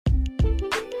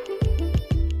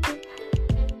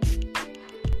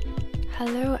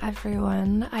Hello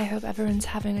everyone, I hope everyone's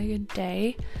having a good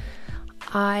day.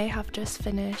 I have just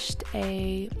finished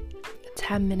a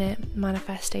 10-minute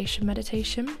manifestation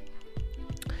meditation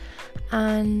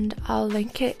and I'll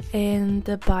link it in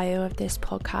the bio of this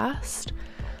podcast.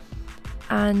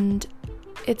 And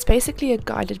it's basically a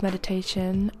guided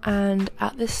meditation, and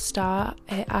at the start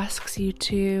it asks you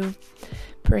to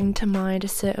bring to mind a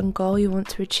certain goal you want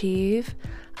to achieve,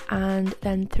 and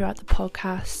then throughout the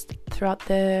podcast, throughout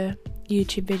the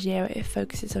YouTube video, it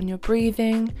focuses on your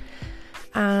breathing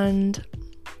and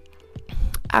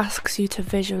asks you to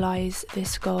visualize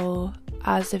this goal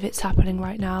as if it's happening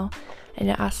right now, and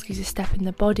it asks you to step in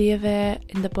the body of it,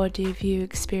 in the body of you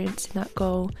experiencing that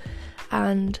goal.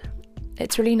 And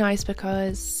it's really nice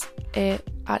because it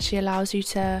actually allows you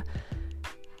to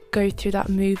go through that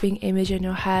moving image in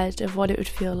your head of what it would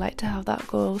feel like to have that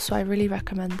goal. So I really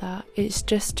recommend that. It's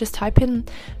just type in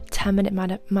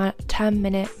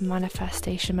 10-minute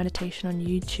manifestation meditation on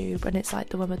YouTube, and it's like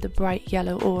the one with the bright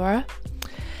yellow aura,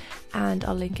 and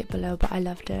I'll link it below, but I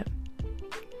loved it.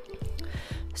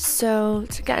 So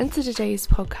to get into today's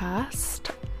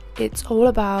podcast, it's all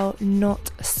about not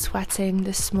sweating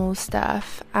the small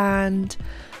stuff, and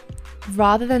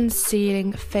rather than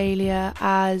seeing failure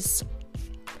as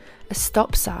a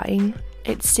stop sign,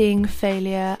 it's seeing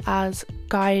failure as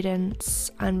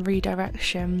guidance and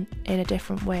redirection in a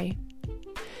different way.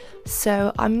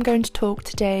 So I'm going to talk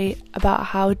today about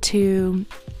how to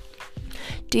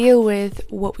deal with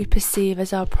what we perceive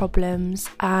as our problems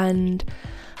and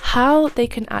how they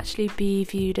can actually be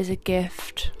viewed as a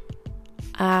gift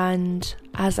and,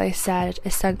 as I said,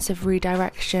 a sense of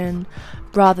redirection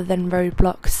rather than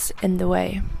roadblocks in the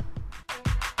way.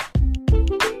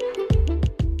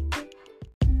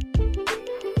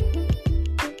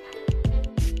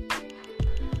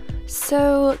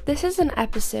 So this is an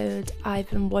episode I've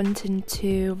been wanting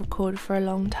to record for a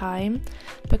long time,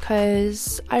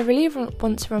 because I really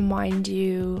want to remind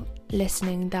you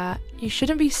listening that you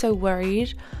shouldn't be so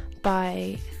worried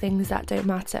by things that don't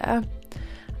matter,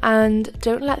 and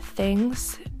don't let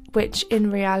things which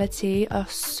in reality are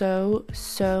so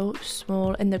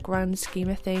small in the grand scheme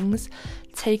of things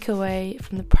take away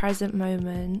from the present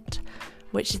moment,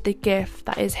 which is the gift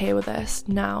that is here with us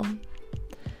now.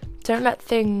 Don't let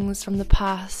things from the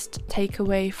past take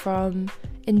away from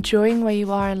enjoying where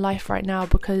you are in life right now,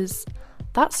 because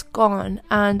that's gone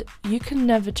and you can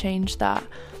never change that.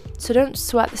 So don't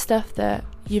sweat the stuff that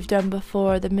you've done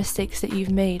before, the mistakes that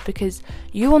you've made, because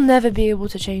you will never be able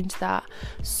to change that.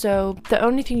 So the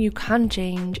only thing you can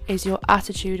change is your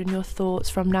attitude and your thoughts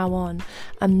from now on,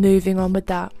 and moving on with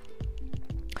that.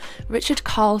 Richard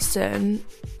Carlson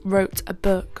wrote a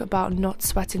book about not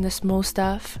sweating the small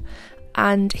stuff,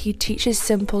 and he teaches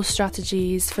simple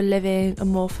strategies for living a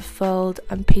more fulfilled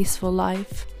and peaceful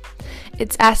life.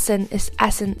 Its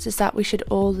essence is that we should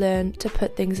all learn to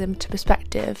put things into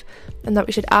perspective, and that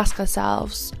we should ask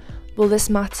ourselves, will this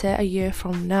matter a year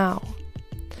from now?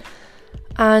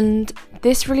 And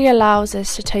this really allows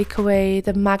us to take away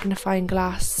the magnifying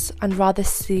glass and rather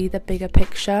see the bigger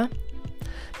picture.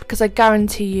 Because I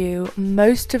guarantee you,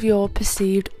 most of your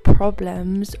perceived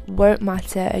problems won't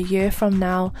matter a year from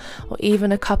now or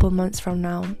even a couple months from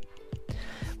now.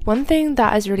 One thing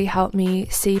that has really helped me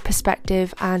see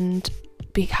perspective and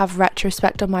have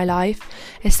retrospect on my life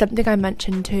is something I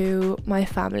mentioned to my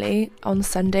family on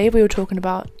Sunday. We were talking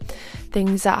about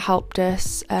things that helped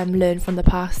us learn from the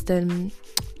past and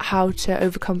how to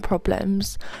overcome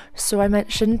problems. So I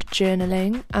mentioned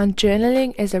journaling, and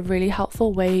journaling is a really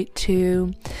helpful way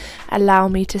to allow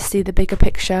me to see the bigger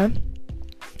picture.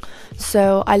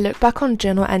 So I look back on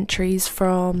journal entries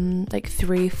from like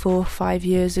 3, 4, 5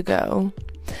 years ago,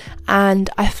 and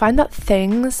I find that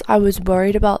things I was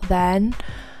worried about then,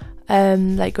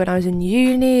 like when I was in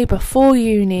uni, before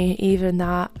uni, even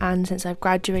that, and since I've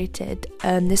graduated,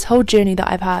 this whole journey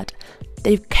that I've had,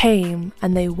 they came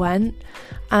and they went,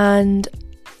 and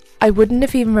I wouldn't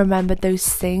have even remembered those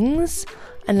things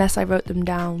unless I wrote them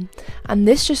down. And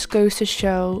this just goes to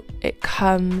show it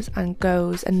comes and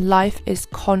goes, and life is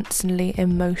constantly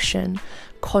in motion,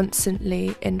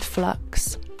 constantly in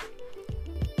flux.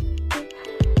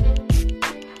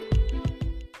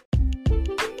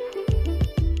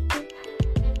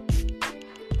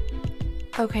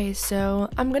 Okay, so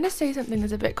I'm going to say something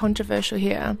that's a bit controversial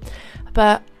here,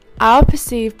 but our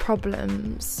perceived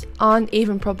problems aren't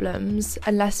even problems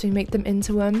unless we make them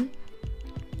into one.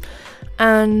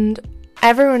 And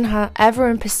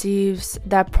everyone perceives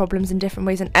their problems in different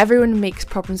ways, and everyone makes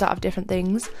problems out of different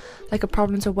things. Like a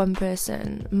problem to one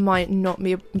person might not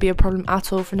be a problem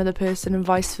at all for another person, and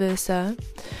vice versa.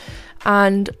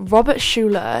 And Robert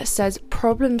Schuller says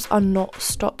problems are not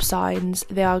stop signs,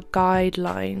 they are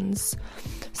guidelines.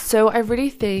 So I really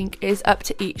think it's up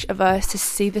to each of us to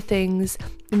see the things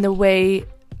in the way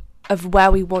of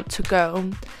where we want to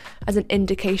go as an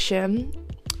indication,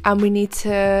 and we need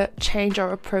to change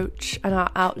our approach and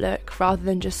our outlook rather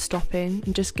than just stopping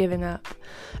and just giving up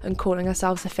and calling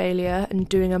ourselves a failure and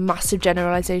doing a massive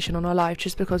generalization on our life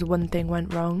just because one thing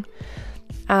went wrong.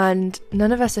 And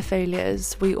none of us are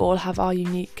failures. We all have our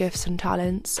unique gifts and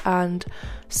talents, and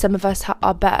some of us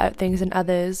are better at things than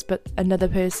others, but another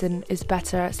person is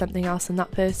better at something else than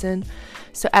that person.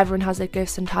 So everyone has their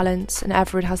gifts and talents, and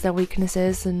everyone has their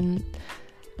weaknesses, and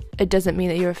it doesn't mean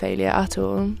that you're a failure at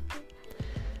all.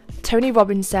 Tony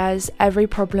Robbins says every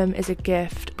problem is a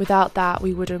gift. Without that,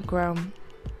 we wouldn't grow.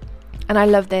 And I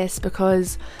love this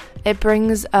because it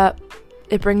brings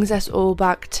us all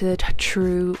back to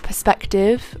true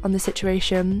perspective on the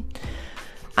situation,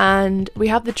 and we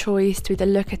have the choice to either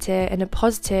look at it in a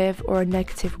positive or a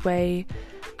negative way,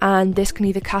 and this can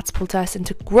either catapult us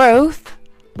into growth,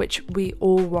 which we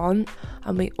all want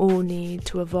and we all need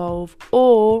to evolve,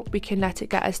 or we can let it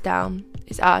get us down.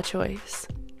 It's our choice.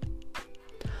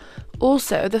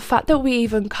 Also, the fact that we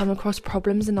even come across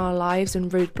problems in our lives and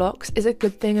roadblocks is a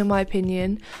good thing in my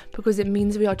opinion, because it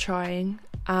means we are trying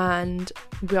and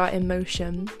we are in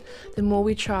motion. The more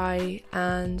we try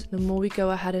and the more we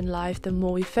go ahead in life, the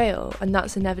more we fail, and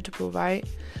that's inevitable, right?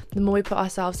 The more we put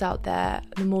ourselves out there,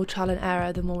 the more trial and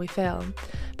error, the more we fail.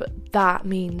 But that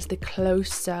means the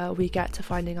closer we get to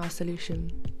finding our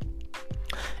solution.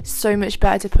 So much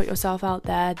better to put yourself out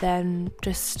there than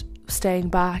just staying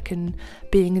back and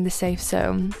being in the safe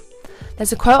zone.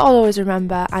 There's a quote I'll always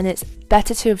remember, and it's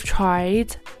better to have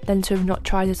tried than to have not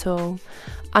tried at all.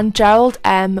 And Gerald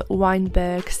M.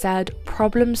 Weinberg said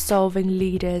problem-solving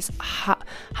leaders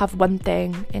have one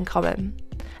thing in common: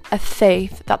 a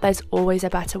faith that there's always a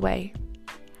better way.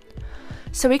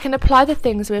 So we can apply the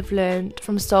things we've learned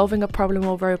from solving a problem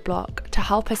or roadblock to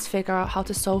help us figure out how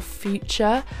to solve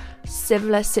future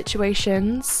similar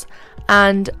situations.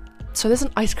 And so there's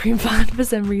an ice cream fan for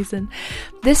some reason.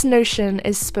 This notion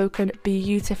is spoken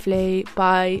beautifully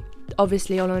by,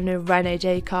 obviously, all I know, Rene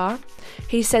Descartes.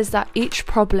 He says that each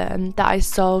problem that I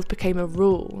solved became a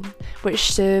rule,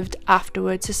 which served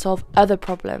afterwards to solve other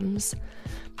problems.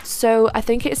 So I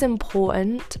think it's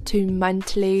important to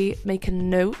mentally make a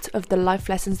note of the life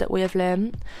lessons that we have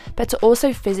learned, but to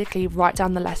also physically write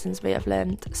down the lessons we have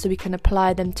learned so we can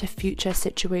apply them to future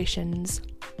situations.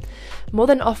 More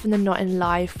than often than not in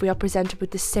life, we are presented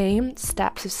with the same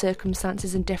steps of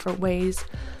circumstances in different ways,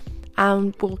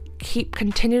 and we'll keep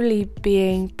continually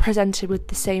being presented with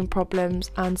the same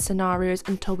problems and scenarios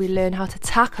until we learn how to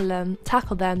tackle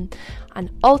them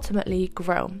and ultimately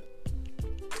grow.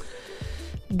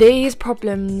 These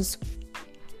problems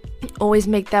always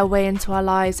make their way into our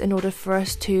lives in order for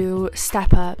us to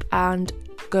step up and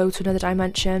go to another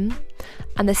dimension,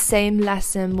 and the same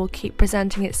lesson will keep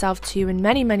presenting itself to you in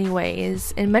many, many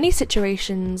ways, in many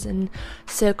situations and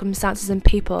circumstances and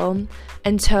people,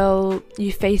 until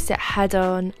you face it head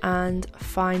on and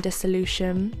find a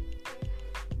solution.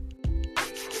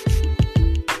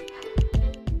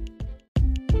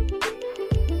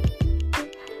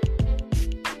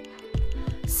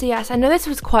 So yes, I know this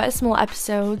was quite a small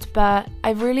episode, but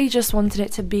I really just wanted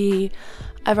it to be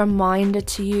a reminder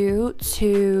to you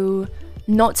to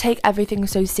not take everything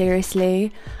so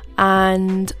seriously,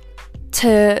 and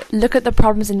to look at the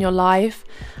problems in your life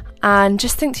and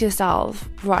just think to yourself,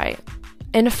 right,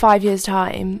 in 5 years'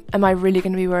 time, am I really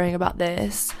going to be worrying about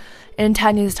this? In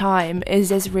 10 years' time, is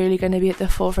this really going to be at the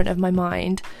forefront of my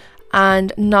mind?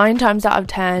 And 9 times out of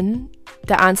 10,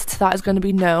 the answer to that is going to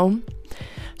be no.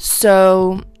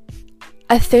 So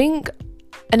I think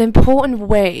an important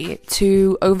way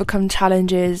to overcome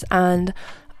challenges and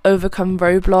overcome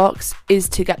roadblocks is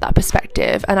to get that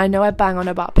perspective. And I know I bang on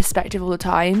about perspective all the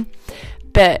time,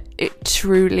 but it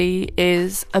truly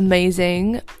is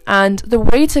amazing. And the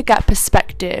way to get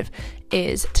perspective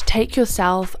is to take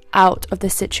yourself out of the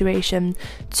situation,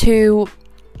 to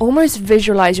almost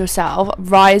visualize yourself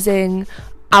rising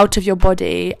out of your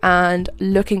body and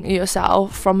looking at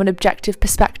yourself from an objective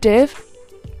perspective,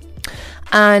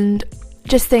 and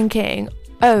just thinking,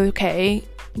 oh, okay,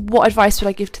 what advice would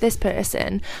I give to this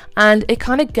person? And it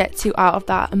kind of gets you out of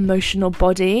that emotional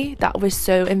body that we're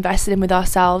so invested in with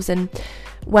ourselves. And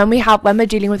when we're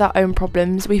dealing with our own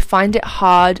problems, we find it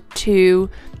hard to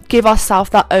give ourselves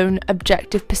that own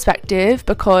objective perspective,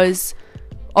 because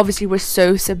obviously we're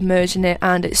so submerged in it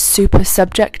and it's super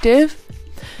subjective.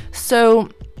 So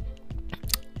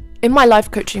in my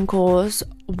life coaching course,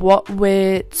 what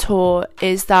we're taught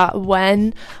is that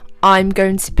when I'm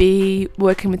going to be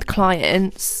working with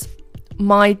clients,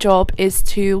 my job is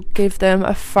to give them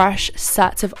a fresh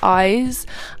set of eyes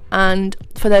and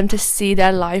for them to see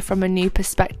their life from a new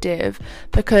perspective,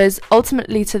 because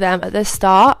ultimately to them at the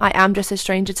start I am just a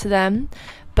stranger to them.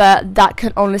 But that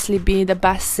can honestly be the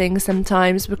best thing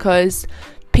sometimes, because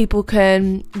people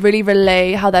can really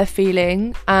relay how they're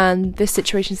feeling and the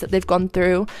situations that they've gone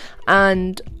through,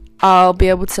 and I'll be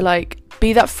able to like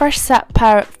be that fresh set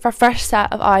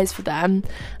of eyes for them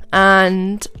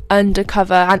and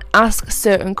undercover and ask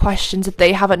certain questions that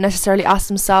they haven't necessarily asked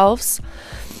themselves.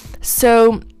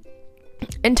 So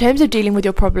in terms of dealing with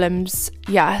your problems,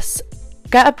 yes,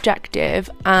 get objective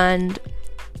and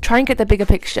try and get the bigger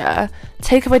picture.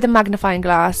 Take away the magnifying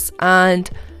glass and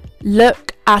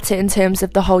look at it in terms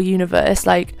of the whole universe.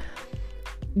 Like,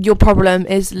 your problem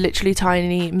is literally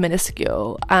tiny,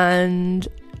 minuscule, and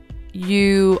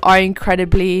you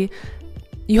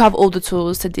have all the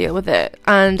tools to deal with it,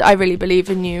 and I really believe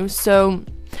in you. So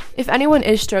if anyone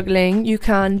is struggling, you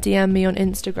can DM me on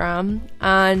Instagram,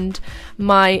 and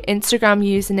my Instagram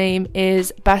username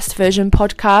is Best Version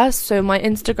Podcast. So my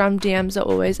Instagram DMs are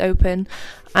always open,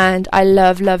 and I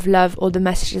love all the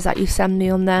messages that you send me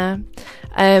on there.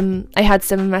 I had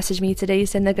someone message me today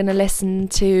saying they're going to listen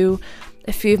to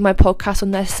a few of my podcasts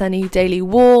on their sunny daily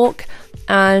walk,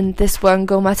 and this one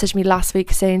girl messaged me last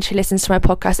week saying she listens to my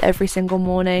podcast every single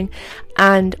morning,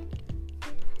 and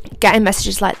getting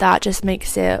messages like that just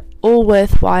makes it all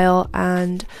worthwhile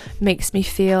and makes me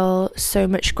feel so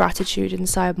much gratitude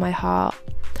inside my heart.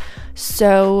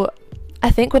 So I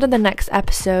think one of the next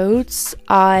episodes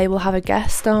I will have a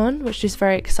guest on, which is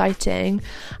very exciting,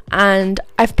 and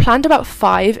I've planned about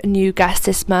 5 new guests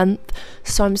this month,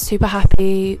 so I'm super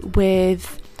happy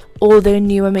with all the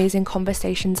new amazing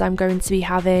conversations I'm going to be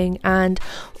having and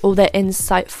all the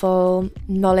insightful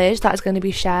knowledge that is going to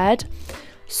be shared.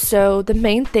 So the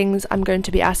main things I'm going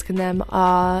to be asking them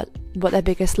are what their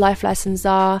biggest life lessons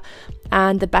are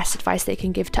and the best advice they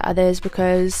can give to others,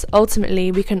 because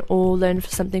ultimately we can all learn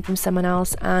something from someone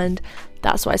else, and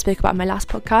that's what I spoke about in my last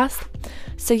podcast.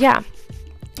 So yeah,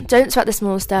 don't sweat the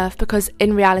small stuff, because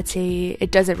in reality it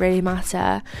doesn't really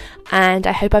matter, and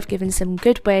I hope I've given some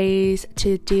good ways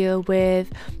to deal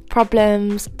with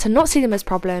problems, to not see them as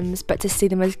problems but to see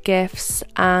them as gifts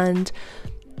and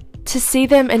to see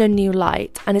them in a new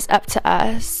light. And it's up to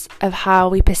us of how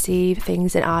we perceive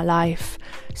things in our life.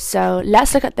 So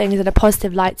let's look at things in a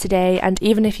positive light today, and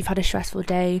even if you've had a stressful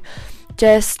day,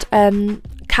 just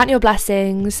count your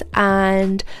blessings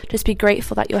and just be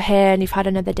grateful that you're here and you've had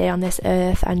another day on this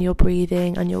earth and you're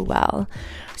breathing and you're well.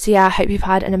 So yeah, I hope you've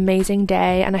had an amazing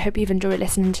day, and I hope you've enjoyed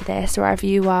listening to this wherever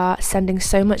you are. Sending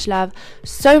so much love,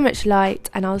 so much light,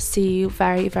 and I'll see you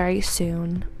very, very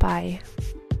soon. Bye.